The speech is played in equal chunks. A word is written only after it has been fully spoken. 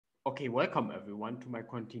Okay, welcome everyone to my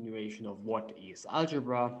continuation of what is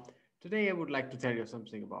algebra. Today I would like to tell you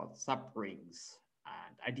something about subrings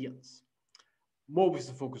and ideals. More with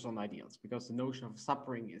the focus on ideals because the notion of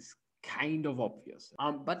subring is kind of obvious.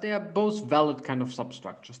 But they are both valid kind of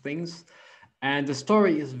substructure things. And the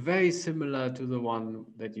story is very similar to the one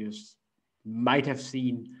that you might have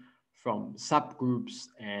seen from subgroups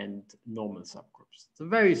and normal subgroups. It's a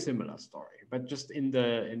very similar story, but just in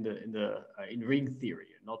ring theory,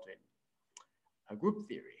 not in a group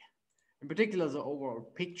theory. In particular, the overall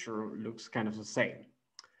picture looks kind of the same.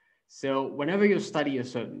 So whenever you study a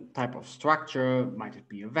certain type of structure, might it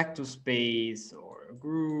be a vector space or a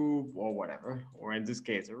group or whatever, or in this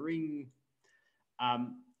case, a ring,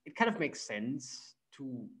 it kind of makes sense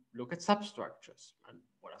to look at substructures. And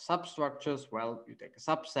what are substructures? Well, you take a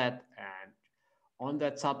subset, and on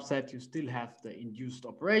that subset, you still have the induced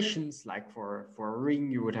operations. Like for a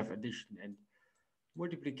ring, you would have addition and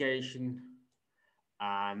multiplication.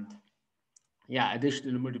 And yeah, addition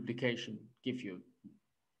and multiplication give you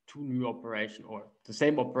two new operations or the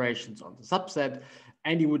same operations on the subset,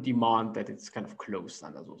 and you would demand that it's kind of closed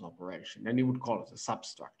under those operations, and you would call it a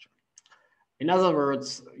substructure. In other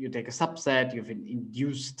words, you take a subset, you have an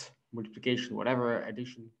induced multiplication, whatever,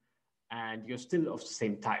 addition, and you're still of the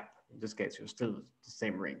same type. In this case, you're still the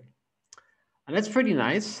same ring. And that's pretty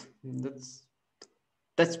nice.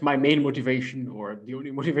 That's my main motivation, or the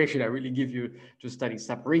only motivation I really give you to study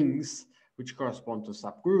subrings, which correspond to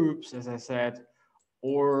subgroups, as I said,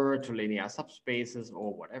 or to linear subspaces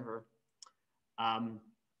or whatever.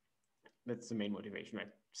 That's the main motivation, right?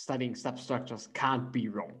 Studying substructures can't be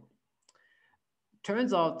wrong.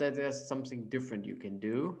 Turns out that there's something different you can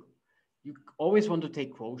do. You always want to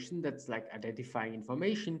take quotient, that's like identifying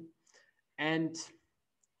information. And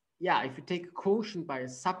yeah, if you take a quotient by a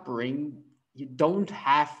subring, you don't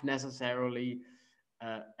have necessarily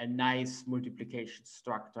a nice multiplication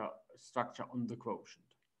structure on the quotient.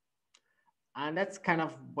 And that's kind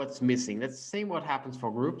of what's missing. That's the same what happens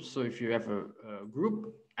for groups. So if you have a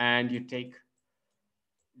group and you take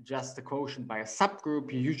just the quotient by a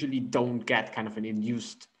subgroup, you usually don't get kind of an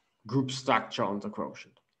induced group structure on the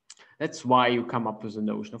quotient. That's why you come up with the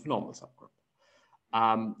notion of normal subgroup.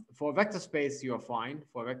 For a vector space, you are fine.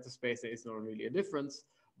 For a vector space, there is not really a difference.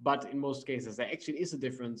 But in most cases, there actually is a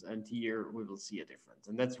difference. And here we will see a difference.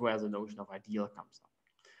 And that's where the notion of ideal comes up.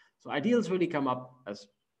 So ideals really come up as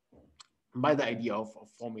by the idea of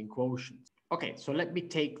forming quotients. Okay, so let me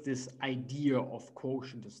take this idea of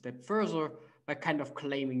quotient a step further by kind of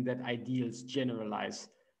claiming that ideals generalize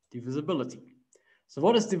divisibility. So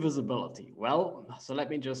what is divisibility? Well, so let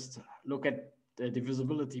me just look at the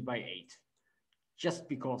divisibility by 8, just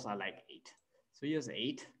because I like 8. So here's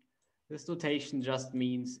 8. This notation just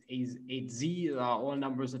means 8z are all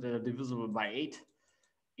numbers that are divisible by 8.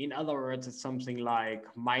 In other words, it's something like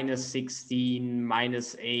minus 16,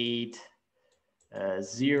 minus 8,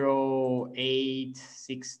 0, 8,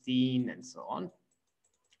 16, and so on.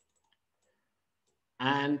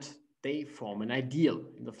 And they form an ideal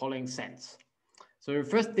in the following sense. So the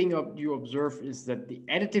first thing you observe is that the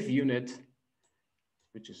additive unit,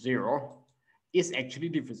 which is 0, is actually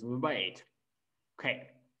divisible by 8. Okay.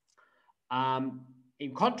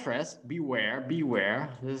 In contrast,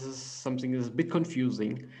 beware, this is something that is a bit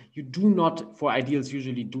confusing. You do not, for ideals,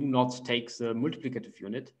 usually do not take the multiplicative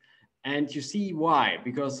unit. And you see why,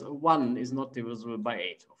 because 1 is not divisible by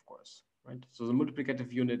 8, of course, right? So the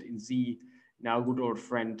multiplicative unit in Z, now good old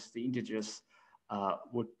friend, the integers,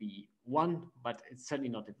 would be 1, but it's certainly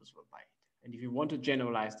not divisible by 8. And if you want to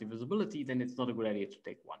generalize divisibility, then it's not a good idea to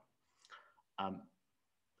take 1.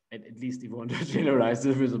 At least if you want to generalize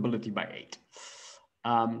divisibility by 8.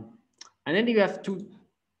 And then you have two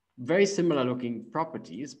very similar looking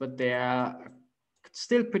properties, but they are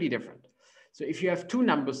still pretty different. So if you have two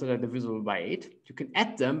numbers that are divisible by 8, you can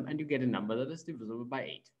add them and you get a number that is divisible by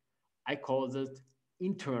 8. I call this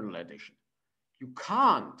internal addition. You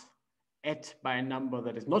can't add by a number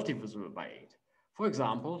that is not divisible by 8. For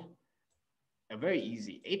example, a very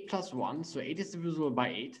easy 8 plus 1, so 8 is divisible by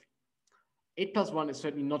 8. 8 plus 1 is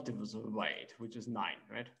certainly not divisible by 8, which is 9,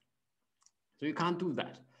 right? So you can't do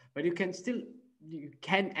that. But you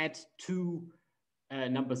can add two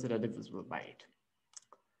numbers that are divisible by 8.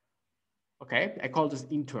 Okay, I call this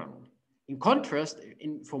internal. In contrast,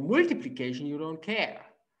 for multiplication, you don't care.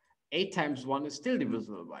 8 times 1 is still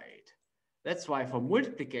divisible by 8. That's why for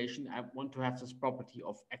multiplication, I want to have this property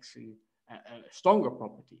of actually a stronger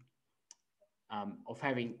property of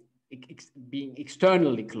having being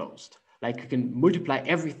externally closed. Like you can multiply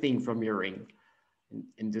everything from your ring,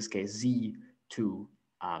 in this case Z, to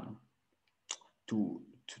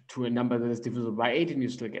to a number that is divisible by 8, and you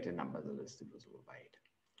still get a number that is divisible by 8.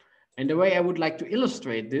 And the way I would like to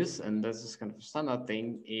illustrate this, and this is kind of a standard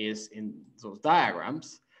thing, is in those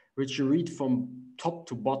diagrams, which you read from top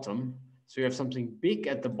to bottom. So you have something big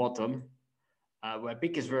at the bottom, where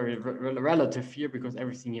big is very relative here because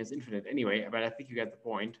everything here is infinite anyway, but I think you get the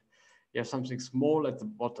point. You have something small at the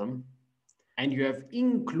bottom, and you have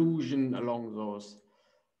inclusion along those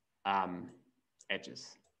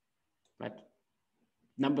edges, right?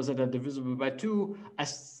 Numbers that are divisible by 2 are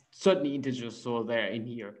certainly integers, so they're in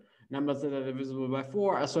here. Numbers that are divisible by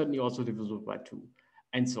 4 are certainly also divisible by 2,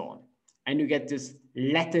 and so on. And you get this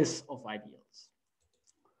lattice of ideals.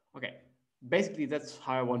 Okay, basically that's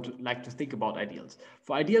how I like to think about ideals.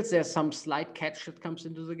 For ideals, there's some slight catch that comes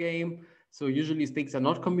into the game. So usually things are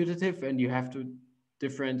not commutative, and you have to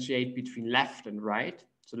differentiate between left and right.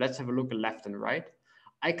 So let's have a look at left and right.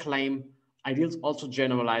 I claim ideals also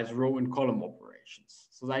generalize row and column operations.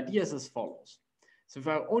 So the idea is as follows. So if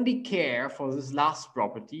I only care for this last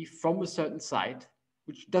property from a certain side,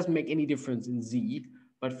 which doesn't make any difference in Z,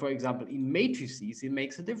 but for example, in matrices, it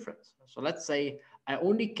makes a difference. So let's say I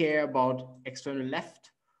only care about external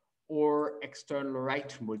left or external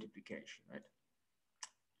right multiplication, right?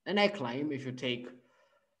 And I claim if you take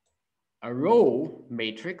a row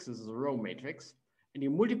matrix, this is a row matrix, and you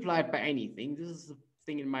multiply it by anything, this is the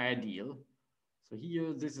thing in my ideal. So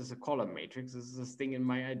here, this is a column matrix, this is this thing in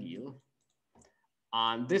my ideal.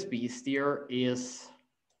 And this beast here is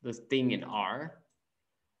this thing in R.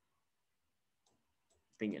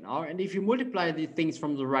 And if you multiply the things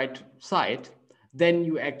from the right side, then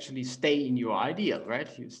you actually stay in your ideal, right?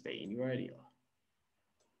 You stay in your ideal.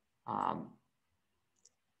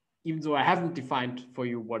 Even though I haven't defined for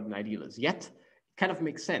you what an ideal is yet, it kind of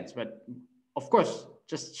makes sense. But of course,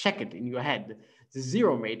 just check it in your head. The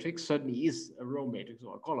zero matrix certainly is a row matrix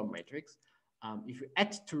or a column matrix. If you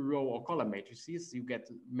add two row or column matrices, you get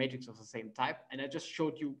a matrix of the same type. And I just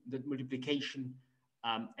showed you that multiplication,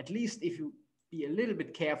 at least if you be a little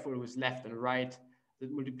bit careful with left and right, that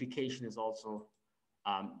multiplication is also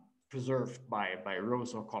preserved by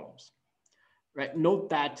rows or columns. Right, note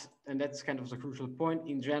that, and that's kind of the crucial point.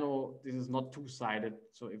 In general, this is not two-sided.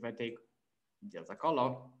 So if I take the other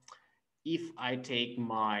color, if I take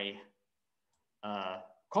my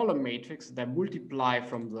column matrix that multiply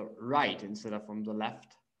from the right instead of from the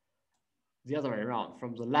left, the other way around,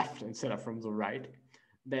 from the left instead of from the right,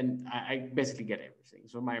 then I basically get everything.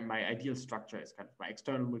 So my ideal structure is kind of, my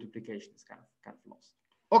external multiplication is kind of lost.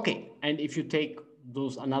 Okay, and if you take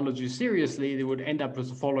those analogies seriously, they would end up with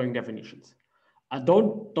the following definitions.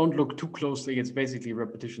 Don't look too closely, it's basically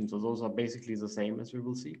repetition. So those are basically the same, as we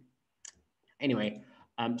will see. Anyway,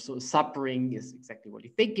 so subring is exactly what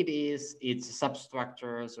you think it is. It's a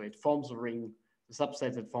substructure, so it forms a ring, the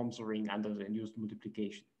subset that forms a ring under the induced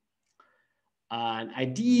multiplication. An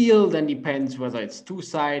ideal then depends whether it's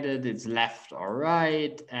two-sided, it's left or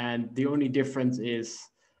right, and the only difference is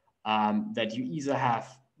that you either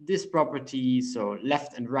have this property, so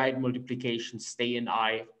left and right multiplication stay in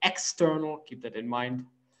I, external, keep that in mind,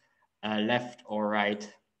 left or right,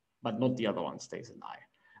 but not the other one stays in I.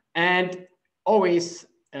 And always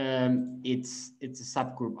it's a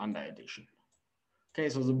subgroup under addition. Okay,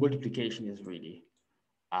 so the multiplication is really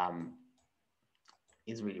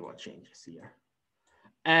what changes here.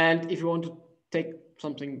 And if you want to take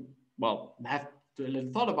something, well, have a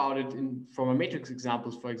little thought about it from a matrix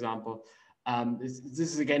examples, for example, this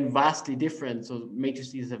is again vastly different. So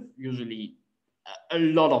matrices have usually a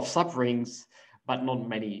lot of subrings, but not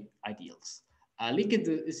many ideals. Link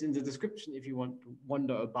is in the description if you want to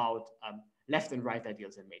wonder about left and right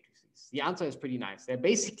ideals in matrices. The answer is pretty nice. They're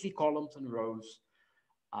basically columns and rows,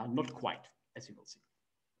 not quite, as you will see.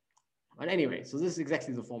 But anyway, so this is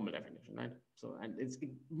exactly the formal definition, right? So, and it's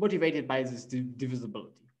motivated by this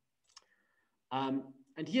divisibility. And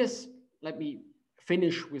here's, let me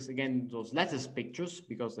finish with, again, those lattice pictures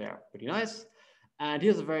because they are pretty nice. And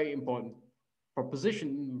here's a very important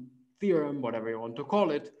proposition, theorem, whatever you want to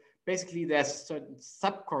call it. Basically, there's certain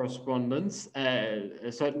sub-correspondence,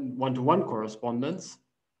 a certain one-to-one correspondence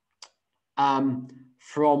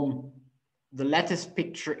from the lattice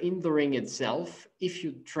picture in the ring itself, if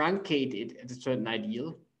you truncate it at a certain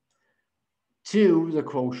ideal, to the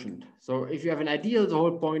quotient. So if you have an ideal, the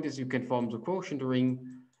whole point is you can form the quotient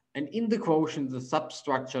ring, and in the quotient, the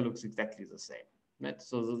substructure looks exactly the same. Right?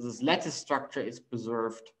 So this lattice structure is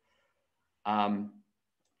preserved under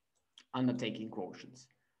taking quotients.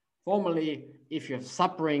 Formally, if you have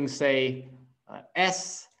subring, say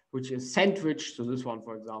S, which is sandwiched, so this one,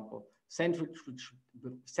 for example,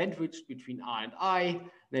 sandwiched between R and I,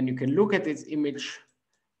 then you can look at its image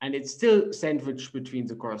and it's still sandwiched between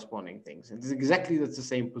the corresponding things. And it's exactly that's the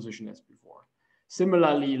same position as before.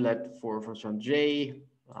 Similarly, for function j,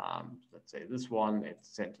 let's say this one, it's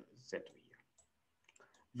center here.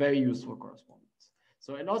 Very useful correspondence.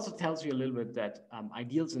 So it also tells you a little bit that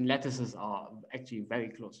ideals and lattices are actually very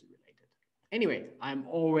closely related. Anyway, I'm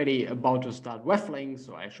already about to start waffling,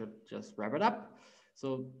 so I should just wrap it up.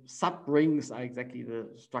 So subrings are exactly the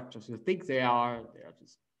structures you think they are. They are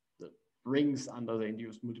just the rings under the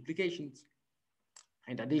induced multiplications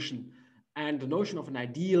and addition. And the notion of an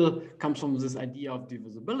ideal comes from this idea of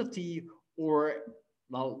divisibility, or,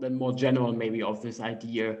 well, then more general maybe, of this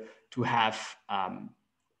idea to have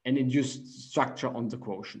an induced structure on the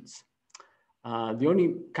quotients. The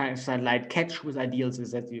only kind of slight catch with ideals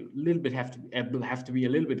is that you have to be a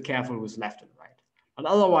little bit careful with left and right. But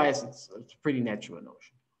otherwise, it's a pretty natural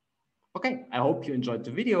notion. Okay, I hope you enjoyed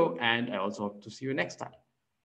the video, and I also hope to see you next time.